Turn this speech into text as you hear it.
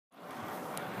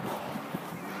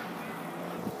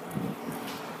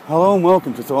Hello and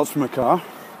welcome to Thoughts from a Car.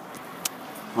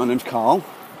 My name's Carl.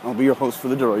 I'll be your host for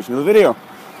the duration of the video.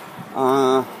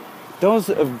 Those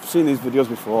that have seen these videos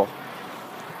before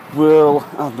will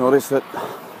have noticed that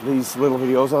these little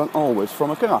videos aren't always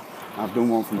from a car. I've done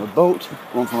one from a boat,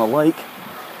 one from a lake.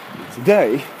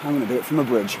 Today, I'm going to do it from a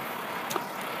bridge.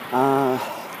 To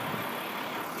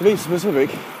be specific,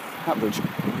 that bridge.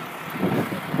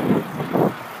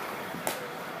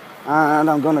 And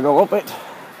I'm going to go up it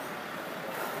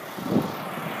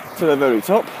to the very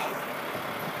top.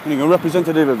 Being a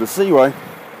representative of the Seaway,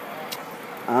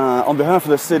 on behalf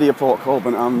of the city of Port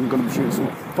Colborne, I'm going to be shooting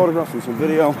some photographs and some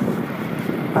video,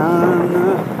 and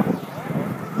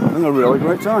having a really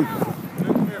great time.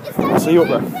 I'll see you up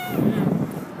there.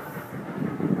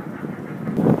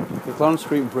 The Clarence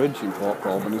Street Bridge in Port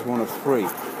Colborne is one of three.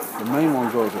 The main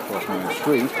one goes across Main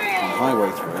Street on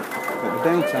Highway 3, but the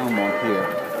downtown one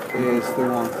here is the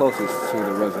one closest to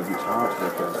the residents' hearts,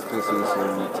 because this is the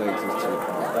one that takes us to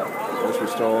grocery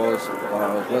stores,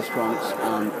 bars, restaurants,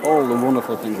 and all the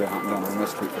wonderful things that happen down on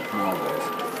this street for Canal Days.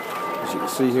 As you can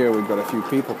see here, we've got a few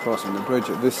people crossing the bridge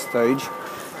at this stage.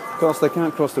 Of course, they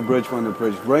can't cross the bridge when the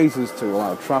bridge raises to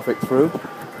allow traffic through,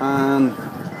 and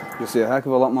you'll see a heck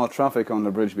of a lot more traffic on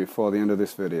the bridge before the end of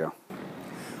this video.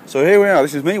 So here we are.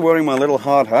 This is me wearing my little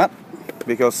hard hat,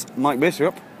 because Mike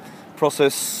Bishop,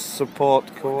 Process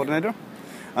Support Coordinator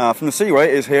from the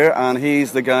Seaway, is here, and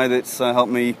he's the guy that's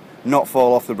helped me not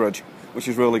fall off the bridge, which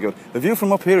is really good. The view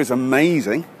from up here is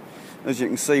amazing. As you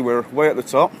can see, we're way at the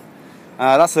top.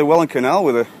 That's the Welland Canal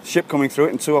with a ship coming through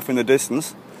it and two off in the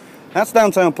distance. That's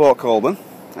downtown Port Colborne,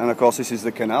 and of course this is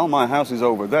the canal. My house is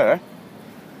over there,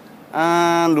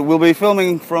 and we'll be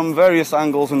filming from various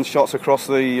angles and shots across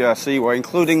the Seaway,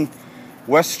 including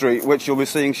West Street, which you'll be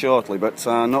seeing shortly, but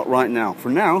not right now. For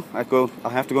now, I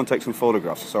have to go and take some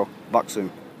photographs, so back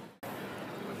soon.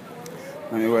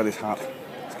 Let me wear this hat.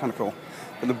 It's kind of cool.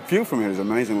 But the view from here is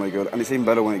amazingly good, and it's even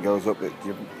better when it goes up.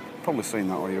 You've probably seen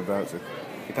that or you're about to.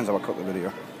 Depends how I cut the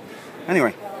video.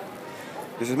 Anyway,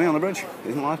 this is me on the bridge.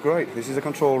 Isn't life great? This is a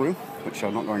control room, which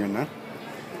I'm not going in now.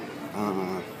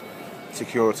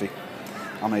 Security.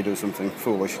 I may do something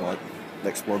foolish like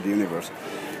explode the universe,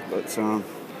 but I'm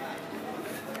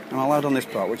allowed on this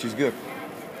part, which is good.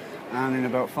 And in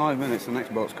about 5 minutes, the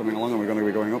next boat's coming along, and we're going to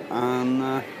be going up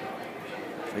and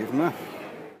see you from there.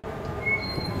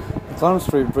 The Clarence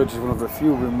Street Bridge is one of the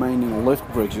few remaining lift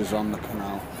bridges on the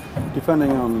canal.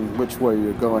 Depending on which way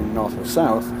you're going, north or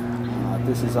south,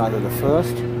 this is either the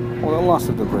first or the last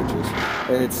of the bridges.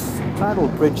 It's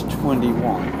titled Bridge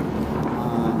 21.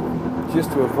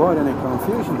 Just to avoid any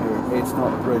confusion here, it's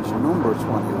not bridge number 21,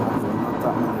 there are not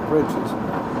that many bridges.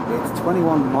 It's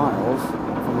 21 miles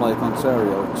from Lake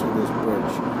Ontario to this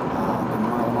bridge. The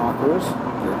mile markers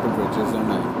give the bridges their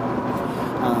name.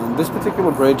 And this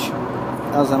particular bridge,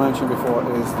 as I mentioned before,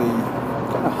 is the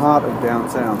kind of heart of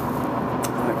downtown.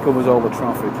 It covers all the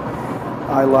traffic.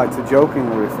 I like to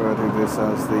jokingly refer to this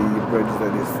as the bridge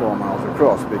that is 4 miles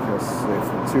across, because if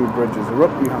the two bridges are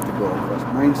up, you have to go across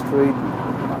Main Street,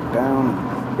 back down.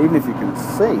 Even if you can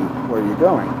see where you're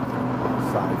going,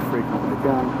 as I frequently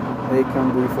it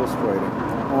can be frustrating.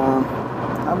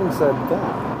 Having said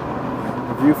that,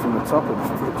 the view from the top of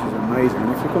the bridge is amazing,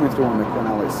 and if you're coming through on the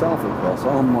canal itself, of course,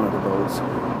 on one of the boats,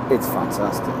 it's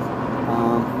fantastic.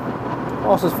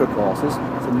 Horses for courses,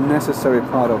 it's a necessary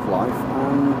part of life,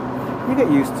 and you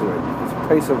get used to it. It's a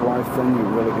pace of life, then you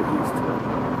really get used to it.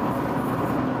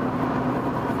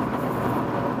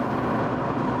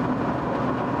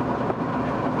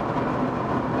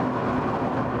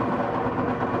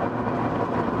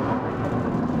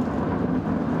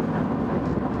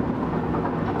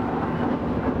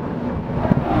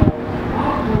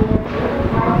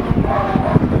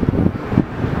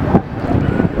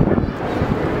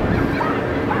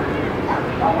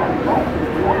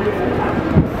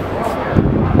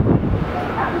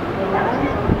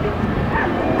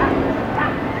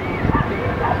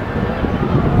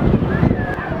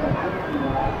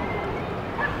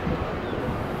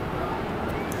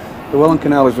 The Welland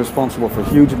Canal is responsible for a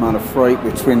huge amount of freight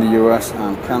between the US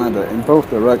and Canada in both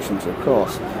directions, of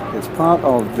course. It's part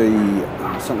of the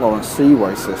St. Lawrence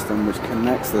Seaway system, which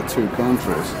connects the two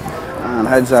countries and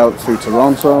heads out to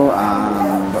Toronto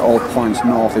and all points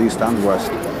north, east and west.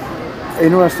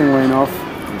 Interestingly enough,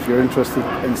 if you're interested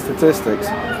in statistics,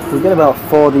 we get about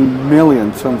 40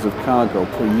 million tons of cargo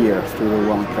per year through the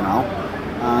Welland Canal.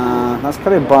 That's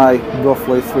carried by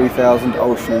roughly 3,000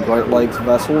 ocean and Great Lakes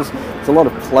vessels. There's a lot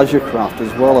of pleasure craft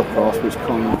as well, of course, which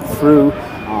come through,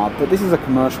 but this is a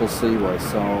commercial seaway,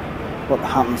 so what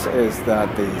happens is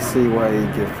that the seaway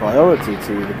give priority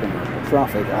to the commercial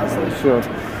traffic, as they should,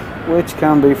 which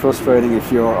can be frustrating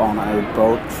if you're on a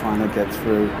boat trying to get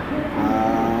through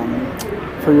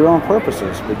for your own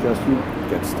purposes, because you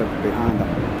get stuck behind them.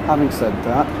 Having said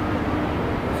that,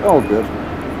 it's all good,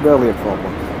 barely a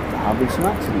problem. There have been some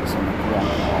accidents on the Canal.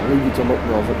 I'll leave you to look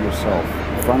those up yourself.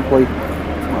 Frankly,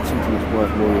 it's not something that's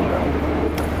worth worrying about.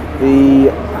 The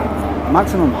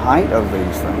maximum height of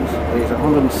these things is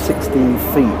 116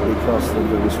 feet because of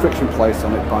the restriction placed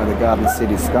on it by the Garden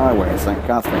City Skyway in St.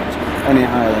 Catherine's. Any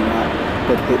higher than that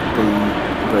could hit the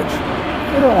bridge.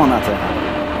 We don't want that to happen.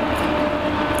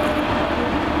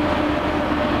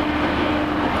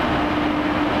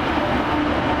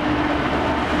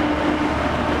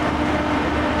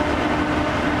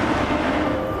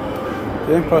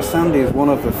 The Emperor Sandy is one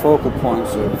of the focal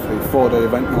points of the 4-day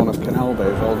event known as Canal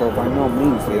Days, although by no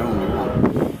means the only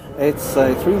one. It's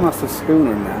a 3-masted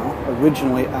schooner now,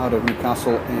 originally out of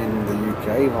Newcastle in the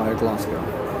UK via Glasgow.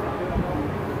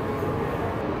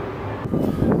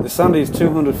 The Sandy is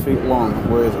 200 feet long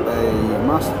with a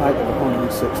mast height of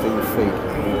 116 feet.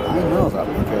 I know that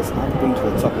because I've been to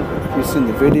the top of it. If you've seen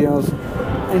the videos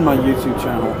in my YouTube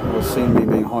channel, you'll have seen me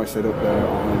being hoisted up there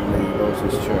on the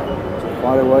bosun's chair. So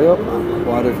quite a way up and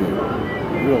quite a view.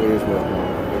 It really is worth it.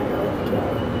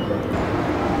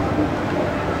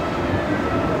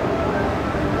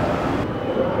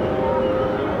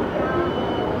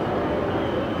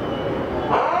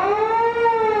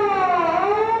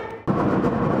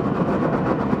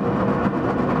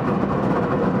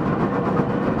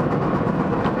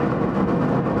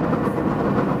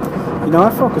 You know, I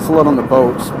focus a lot on the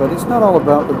boats, but it's not all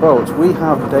about the boats. We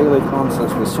have daily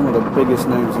concerts with some of the biggest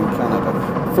names in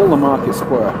Canada. Fill the market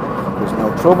square. There's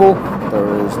no trouble,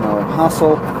 there is no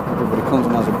hassle, everybody comes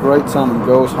and has a great time and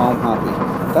goes home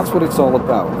happy. That's what it's all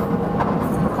about.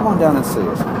 Come on down and see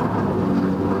us.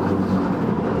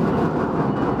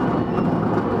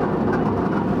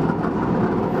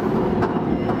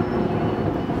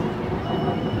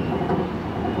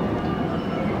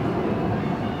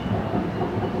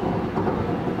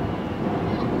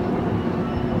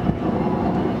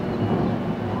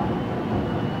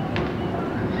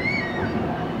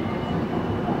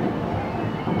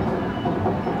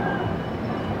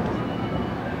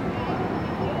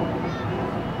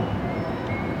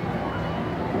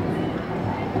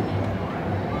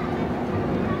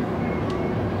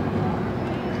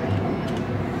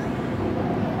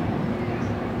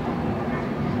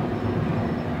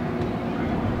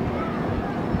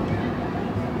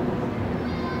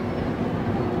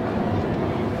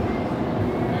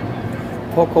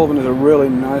 Port Colborne is a really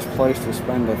nice place to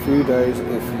spend a few days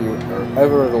if you are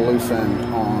ever at a loose end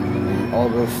on the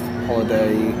August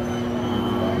holiday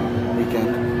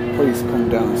weekend. Please come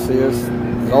down and see us.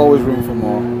 There's always room for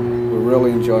more. We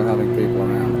really enjoy having people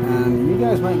around, and you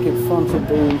guys make it fun to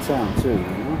be in town too, you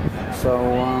know? So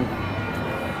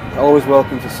always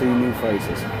welcome to see new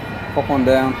faces. Pop on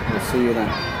down, we'll see you then.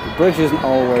 The bridge isn't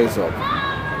always up.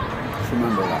 Just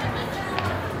remember that.